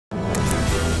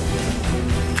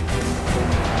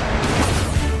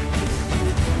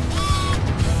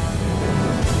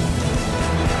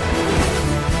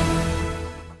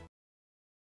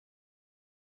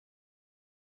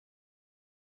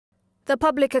The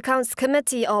Public Accounts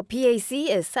Committee, or PAC,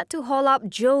 is set to haul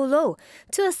up Jho Low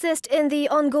to assist in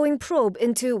the ongoing probe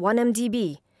into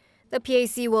 1MDB. The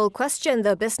PAC will question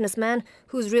the businessman,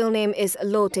 whose real name is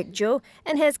Low Jho,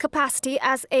 and his capacity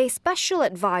as a special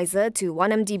advisor to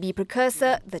 1MDB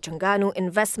precursor, the Terengganu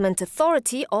Investment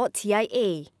Authority, or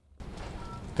TIA.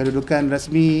 Kedudukan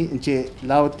rasmi Encik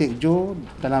Low Jho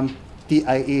dalam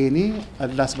TIA ini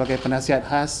adalah sebagai penasihat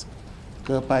khas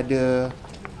kepada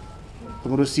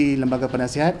pengerusi lembaga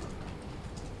penasihat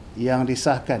yang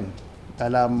disahkan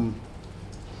dalam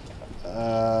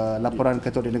laporan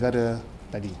Ketua Audit Negara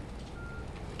tadi.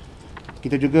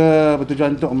 Kita juga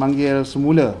bertujuan untuk memanggil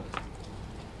semula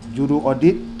juru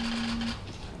audit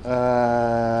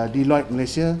Deloitte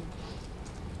Malaysia,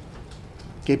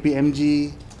 KPMG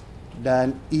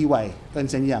dan EY,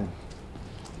 Ernst & Young,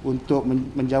 untuk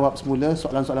menjawab semula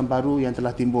soalan-soalan baru yang telah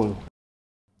timbul.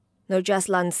 Nur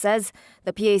Jaslan says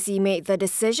the PAC made the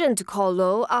decision to call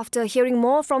Low after hearing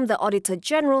more from the Auditor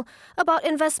General about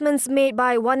investments made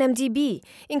by 1MDB,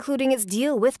 including its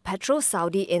deal with Petro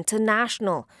Saudi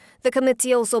International. The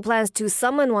committee also plans to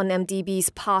summon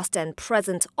 1MDB's past and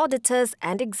present auditors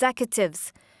and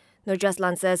executives. Nur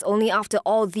Jaslan says only after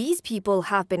all these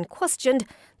people have been questioned,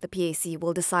 the PAC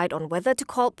will decide on whether to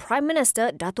call Prime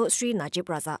Minister Datuk Sri Najib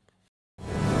Razak.